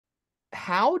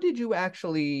how did you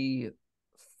actually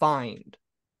find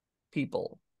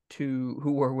people who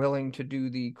were willing to do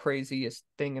the craziest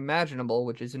thing imaginable,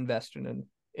 which is invest in an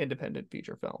independent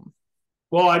feature film?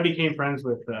 Well, I became friends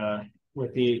with an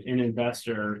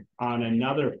investor on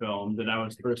another film that I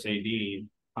was first AD.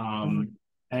 Mhm.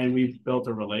 And we built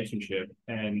a relationship.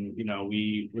 And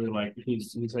we were like, he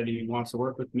said he wants to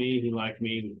work with me. He liked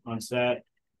me on set,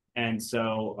 and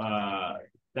so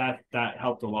that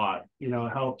helped a lot. It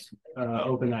helped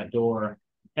open that door.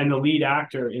 And the lead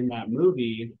actor in that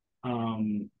movie,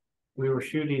 we were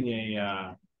shooting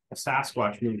a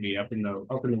Sasquatch movie up in the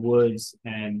woods,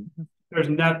 and there's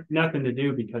nothing to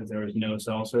do because there was no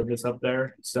cell service up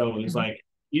there. So it was Mhm. like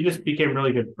you just became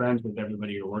really good friends with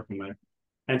everybody you're working with.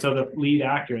 And so the lead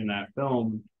actor in that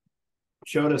film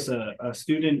showed us a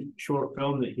student short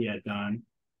film that he had done.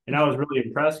 And I Mhm. was really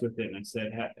impressed with it. And I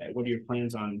said, what are your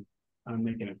plans on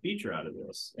making a feature out of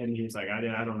this? And he's like,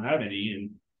 I don't have any.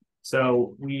 And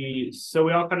so we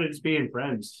all kind of just being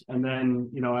friends. And then,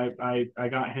 I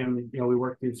got him, we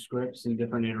worked through scripts and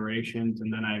different iterations.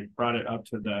 And then I brought it up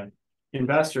to the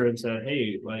investor and said,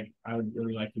 hey, like, I would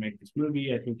really like to make this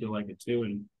movie. I think you'll like it too.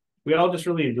 And we all just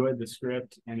really enjoyed the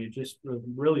script. And it just was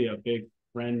really a big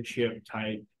friendship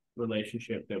type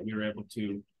relationship that we were able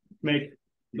to make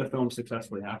the film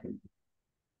successfully happen.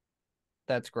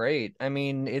 That's great. I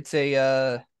mean, it's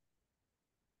a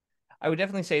I would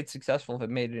definitely say it's successful if it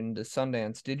made it into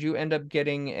Sundance. Did you end up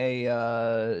getting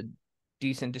a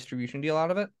decent distribution deal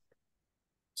out of it?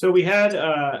 So we had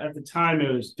at the time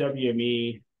it was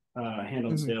WME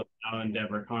handled Hmm. sales now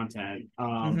Endeavor Content,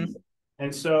 Hmm.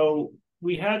 and so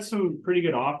we had some pretty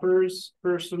good offers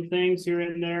for some things here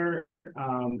and there,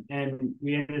 and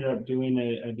we ended up doing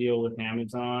a deal with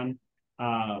Amazon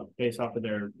based off of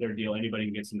their deal. Anybody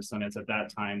who gets into Sundance at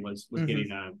that time was Hmm.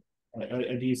 getting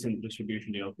a decent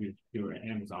distribution deal through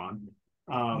Amazon.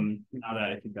 Now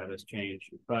that I think that has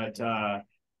changed, but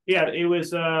yeah, it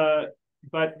was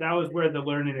but that was where the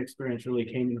learning experience really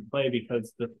came into play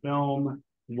because the film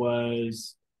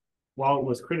was, while it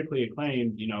was critically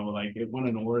acclaimed, like it won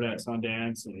an award at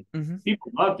Sundance and Hmm.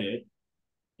 people loved it.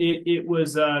 It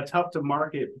was tough to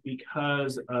market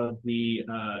because of the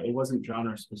it wasn't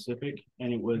genre specific,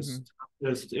 and Hmm. it was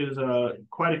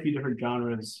quite a few different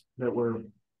genres that were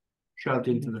shoved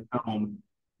into Hmm. the film,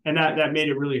 and that made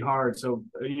it really hard. So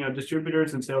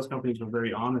distributors and sales companies were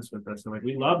very honest with us. They're like,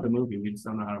 we love the movie, we just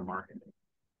don't know how to market it.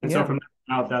 And so Yeah. from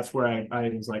that out, that's where I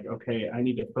was like, okay, I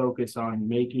need to focus on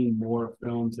making more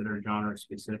films that are genre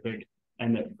specific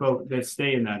and that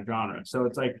stay in that genre. So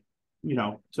it's like,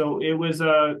 so it was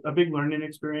a big learning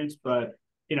experience, but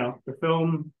the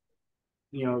film,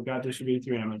 got distributed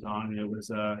through Amazon, and it was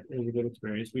a good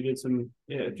experience. We did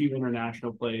a few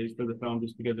international plays for the film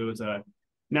just because it was a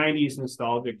 90s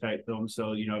nostalgic type film.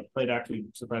 So, it played actually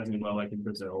surprisingly well, like in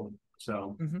Brazil.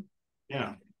 So, Hmm.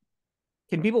 yeah.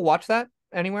 Can people watch that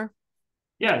anywhere?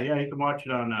 Yeah, yeah, you can watch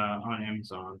it on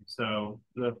Amazon. So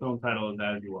the film title is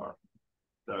As You Are.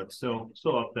 So it's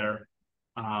still up there.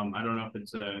 I don't know if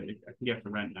I think you have to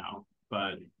rent now,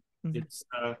 but Hmm. it's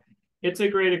uh it's a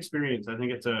great experience. I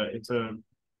think it's a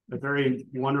very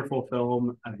wonderful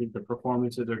film. I think the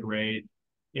performances are great.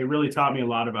 It really taught me a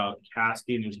lot about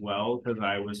casting as well because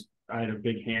I had a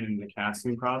big hand in the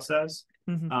casting process.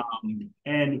 Hmm.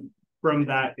 And from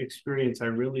that experience, I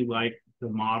really like the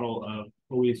model of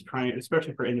always trying,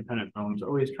 especially for independent films,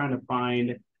 always trying to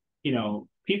find,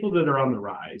 people that are on the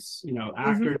rise, Hmm.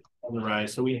 actors on the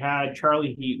rise. So we had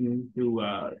Charlie Heaton, who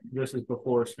this is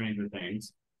before Stranger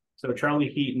Things. So Charlie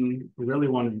Heaton really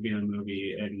wanted to be in the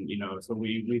movie, and so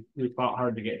we fought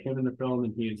hard to get him in the film,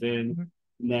 and he is in. Hmm.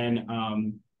 And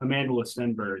then Amanda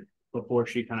Stenberg, before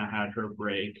she kind of had her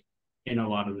break in a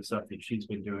lot of the stuff that she's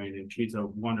been doing, and she's a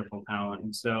wonderful talent.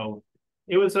 And so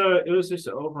it was just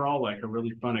overall like a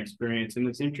really fun experience, and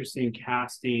it's interesting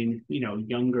casting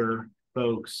younger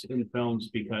folks in films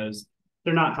because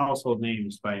they're not household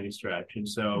names by any stretch, and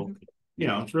so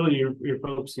Hmm. it's really you're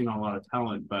focusing on a lot of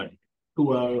talent, but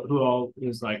who all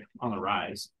is like on the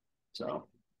rise. So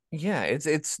Yeah,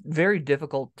 it's very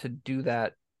difficult to do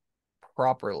that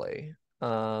properly.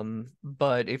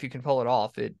 But if you can pull it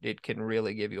off, it can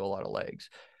really give you a lot of legs.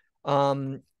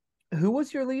 Um, who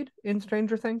was your lead in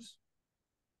Stranger Things?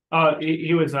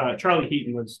 he was Charlie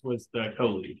Heaton was the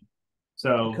co-lead, The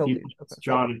so he co-lead. plays Okay.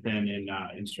 Jonathan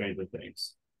in Stranger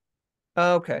Things.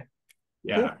 Okay.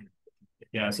 Yeah, Cool.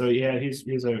 yeah. So yeah,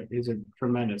 he's a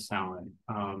tremendous talent.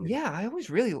 Yeah, I always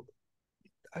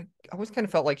kind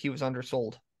of felt like he was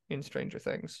undersold in Stranger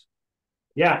Things.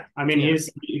 Yeah, I mean Yeah.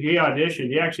 he auditioned.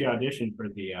 He actually auditioned for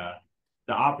the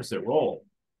opposite role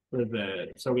for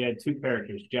the. So we had two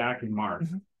characters, Jack and Mark,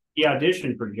 Mhm. he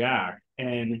auditioned for Jack,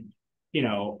 and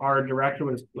our director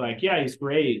was like, "Yeah, he's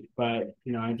great, but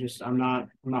I'm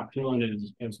not feeling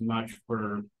it as much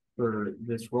for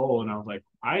this role." And I was like,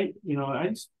 I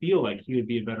just feel like he would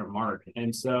be a better Mark.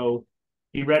 And so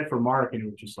he read for Mark, and it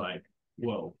was just like,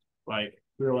 whoa, like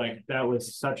we were like, that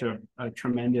was such a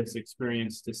tremendous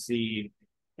experience to see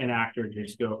an actor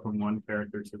just go from one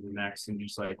character to the next and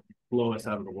just like blow us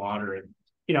out of the water. And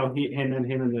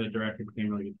him and the director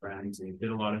became really good friends and did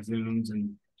a lot of Zooms,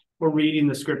 and we're reading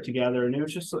the script together, and it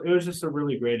was just a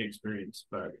really great experience.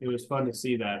 But it was fun to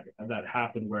see that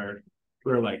happen where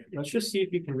we were like, let's just see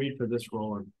if you can read for this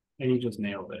role, and he just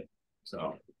nailed it.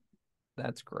 So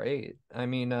That's great. I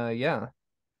mean, yeah.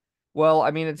 Well,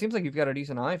 I mean, it seems like you've got a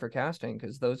decent eye for casting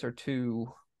because those are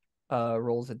two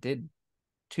roles that did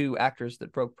two actors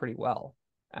that broke pretty well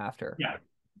after. yeah,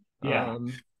 yeah.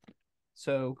 Um,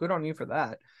 so good on you for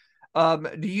that.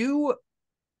 Do you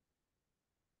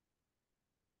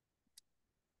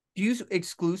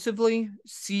exclusively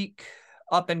seek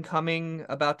up and coming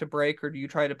about to break, or do you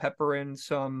try to pepper in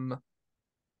some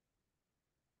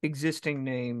existing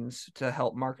names to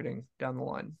help marketing down the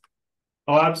line?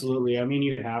 Oh, absolutely. I mean,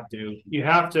 you have to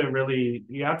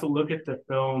look at the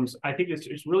films. I think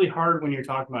it's really hard when you're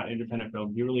talking about independent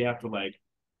films. You really have to like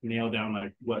nail down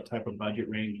like what type of budget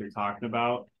range you're talking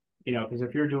about. Because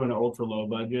if you're doing ultra low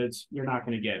budgets, you're not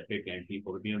going to get big name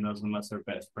people to be in those unless they're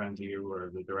best friends of you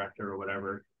or the director or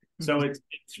whatever. So Mhm.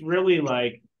 it's really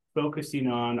like focusing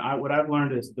on what I've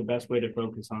learned is the best way to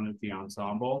focus on is the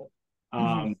ensemble. Mhm.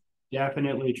 Um,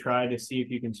 Definitely try to see if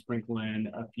you can sprinkle in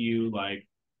a few like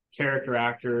character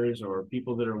actors or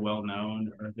people that are well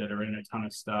known or that are in a ton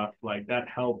of stuff. Like that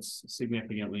helps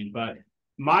significantly. But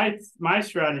my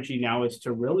strategy now is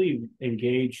to really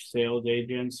engage sales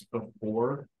agents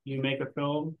before you make a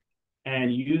film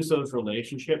and use those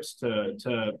relationships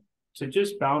to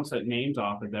just bounce that names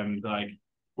off of them. Like,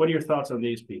 what are your thoughts on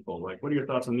these people? Like, what are your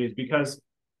thoughts on these? Because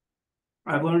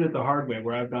I've learned it the hard way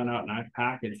where I've gone out and I've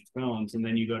packaged films, and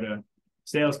then you go to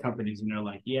sales companies and they're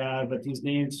like, yeah, but these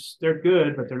names, they're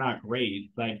good, but they're not great.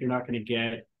 Like, you're not going to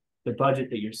get the budget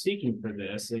that you're seeking for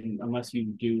this unless you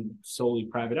do solely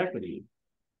private equity.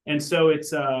 And so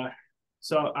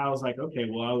I was like, okay,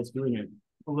 well, I was doing it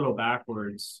a little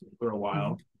backwards for a Mhm.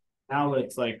 while. Now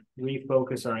let's like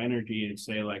refocus our energy and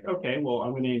say like, okay, well,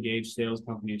 I'm going to engage sales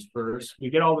companies first. We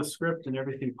get all the script and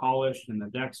everything polished and the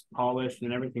decks polished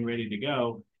and everything ready to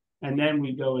go. And then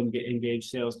we go and engage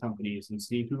sales companies and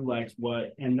see who likes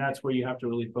what. And that's where you have to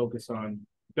really focus on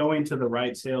going to the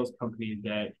right sales company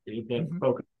that Mhm.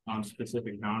 focus on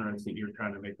specific genres that you're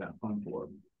trying to make that fun for.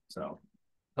 So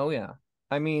Oh yeah.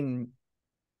 I mean,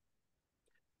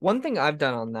 one thing I've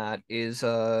done on that is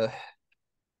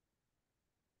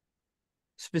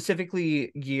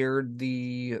specifically geared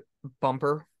the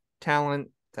bumper talent.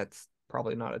 That's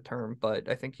probably not a term, but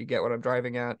I think you get what I'm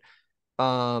driving at.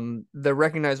 The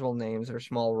recognizable names that are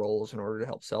small roles in order to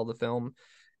help sell the film,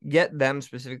 get them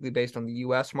specifically based on the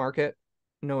US market,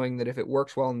 knowing that if it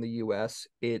works well in the US,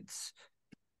 it's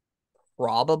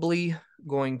probably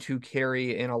going to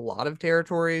carry in a lot of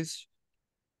territories.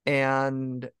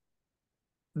 And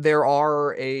there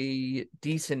are a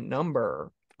decent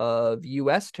number of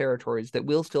US territories that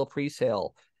will still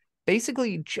pre-sale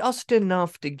basically just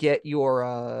enough to get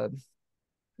your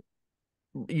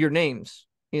names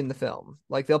in the film.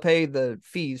 Like they'll pay the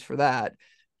fees for that.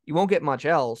 You won't get much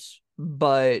else,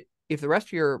 but if the rest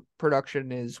of your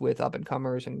production is with up and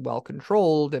comers and well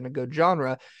controlled and a good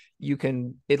genre, you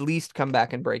can at least come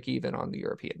back and break even on the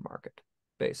European market.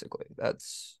 Basically,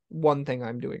 that's one thing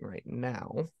I'm doing right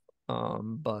now.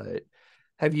 But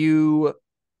have you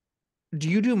do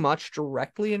you do much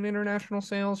directly in international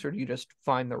sales, or do you just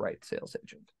find the right sales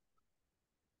agent?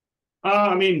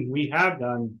 I mean, we have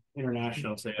done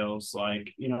international sales.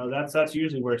 Like, that's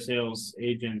usually where sales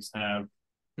agents have,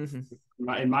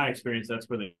 Mm-hmm. in my experience, that's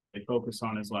where they focus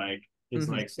on is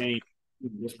Mm-hmm. like saying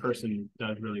this person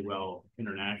does really well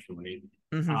internationally.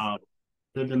 Mm-hmm. Um,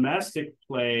 the domestic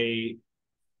play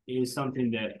is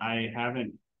something that I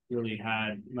haven't really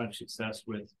had much success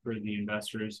with for the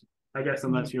investors. I guess Mm-hmm.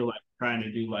 unless you're like trying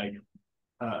to do like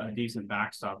a decent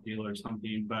backstop deal or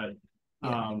something, Yeah.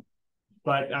 um,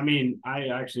 but I mean, I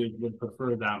actually would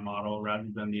prefer that model rather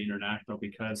than the international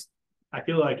because I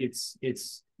feel like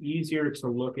it's easier to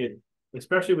look at,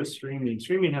 especially with streaming.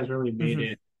 Streaming has really made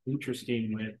Mm-hmm. it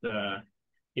interesting with the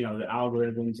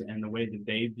algorithms and the way that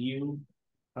they view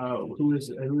who is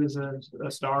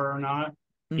a star or not.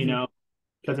 You Mm-hmm. know,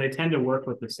 because they tend to work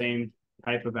with the same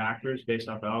type of actors based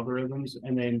off algorithms,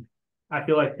 and then I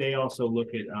feel like they also look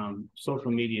at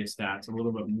social media stats a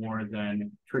little bit more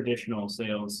than traditional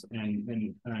sales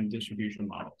and distribution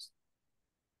models,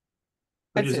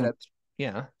 which I'd is say that's,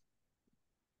 yeah.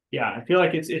 yeah, I feel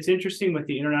like it's interesting with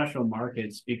the international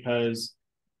markets because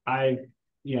I've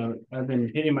I've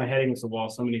been hitting my head against the wall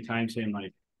so many times saying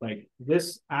like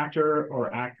this actor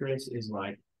or actress is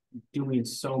like doing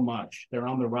so much. They're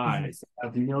on the Mhm. rise, they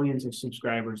have millions of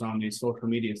subscribers on these social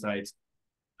media sites.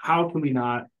 How can we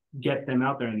not get them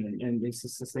out there? And it's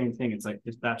just the same thing. It's like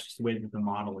that's just the way that the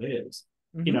model is.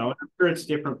 Mhm. I'm sure it's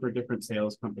different for different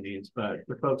sales companies, but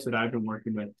the folks that I've been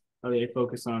working with, they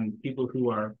focus on people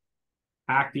who are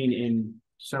acting in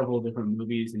several different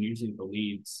movies and usually the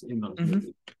leads in those Mhm.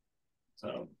 movies.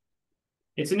 So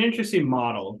it's an interesting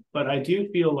model, but I do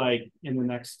feel like in the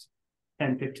next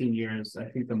 10, 15 years, I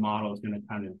think the model is going to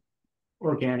kind of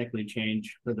organically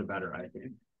change for the better, I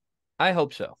think. I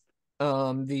hope so.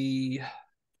 The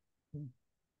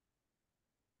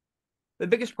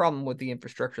biggest problem with the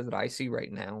infrastructure that I see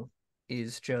right now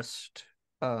is just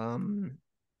um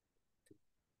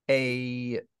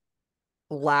a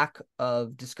lack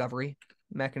of discovery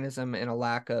mechanism and a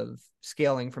lack of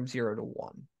scaling from 0 to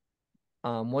 1.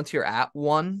 Once you're at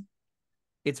 1,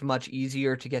 it's much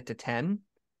easier to get to 10,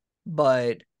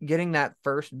 but getting that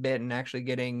first bit and actually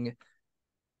getting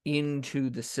into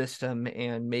the system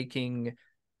and making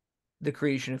the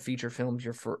creation of feature films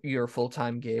your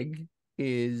full-time gig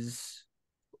is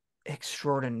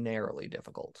extraordinarily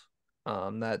difficult.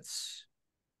 That's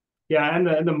Yeah,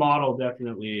 and the model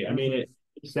definitely. I mean, Mhm. it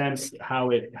makes sense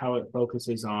how it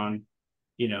focuses on,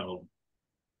 you know,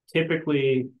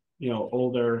 typically,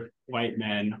 older white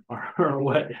men are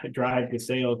what drive the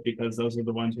sales because those are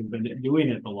the ones who've been doing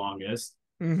it the longest.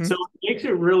 So Mhm. it makes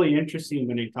it really interesting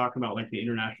when you talk about like the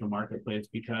international marketplace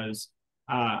because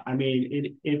I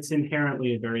mean it's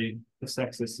inherently a very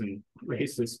sexist and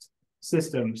racist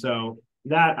system. So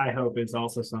that I hope is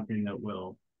also something that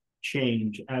will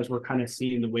change as we're kind of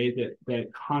seeing the way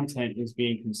that content is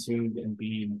being consumed and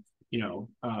being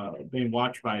being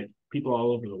watched by people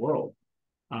all over the world.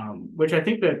 Which I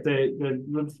think that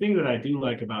the thing that I do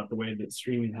like about the way that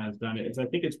streaming has done it is I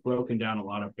think it's broken down a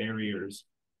lot of barriers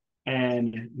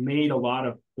and made a lot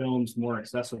of films more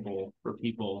accessible for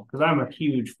people. Because I'm a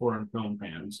huge foreign film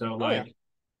fan, so Oh yeah. like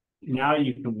now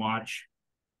you can watch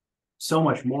so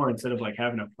much more instead of like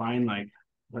having to find like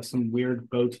some weird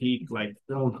boutique like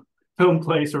film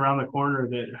place around the corner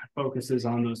that focuses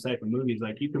on those type of movies.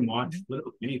 Like you can watch Mhm.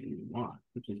 literally anything you want,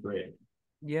 which is great.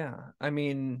 Yeah. I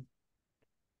mean,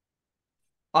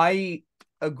 I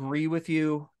agree with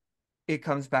you. It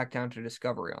comes back down to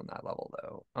discovery on that level,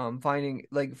 though. Finding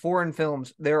like foreign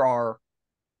films, there are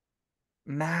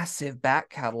massive back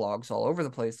catalogs all over the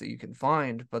place that you can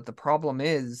find, but the problem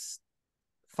is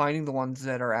finding the ones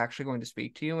that are actually going to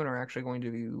speak to you and are actually going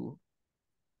to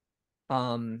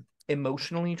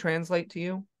emotionally translate to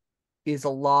you is a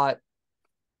lot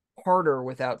harder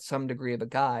without some degree of a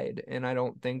guide. And I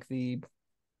don't think the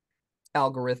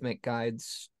algorithmic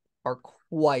guides are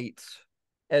quite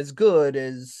as good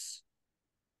as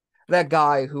that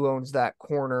guy who owns that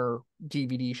corner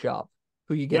DVD shop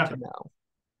who you get Yeah, to know.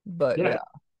 But yeah. yeah,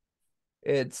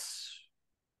 it's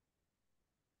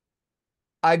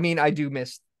I mean, I do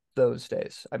miss those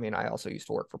days. I mean, I also used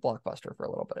to work for Blockbuster for a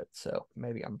little bit, so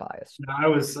maybe I'm biased. No, I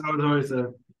was always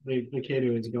the kid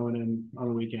who was going in on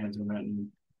the weekends and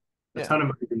renting a Yeah. ton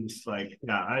of movies. Like,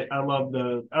 yeah, I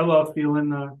love feeling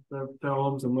the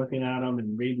films and looking at them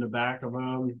and reading the back of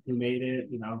them. Who made it?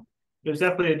 There's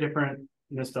definitely a different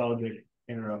nostalgic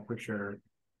era for sure.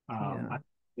 Yeah.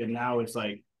 And now it's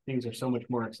like things are so much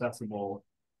more accessible,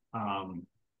 um,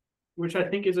 which I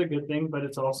think is a good thing, but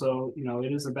it's also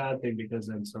it is a bad thing because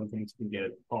then some things can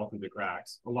get fall through the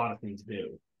cracks. A lot of things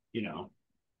do, you know,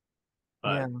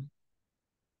 Yeah. but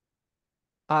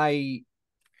I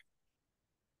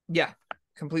yeah,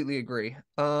 completely agree.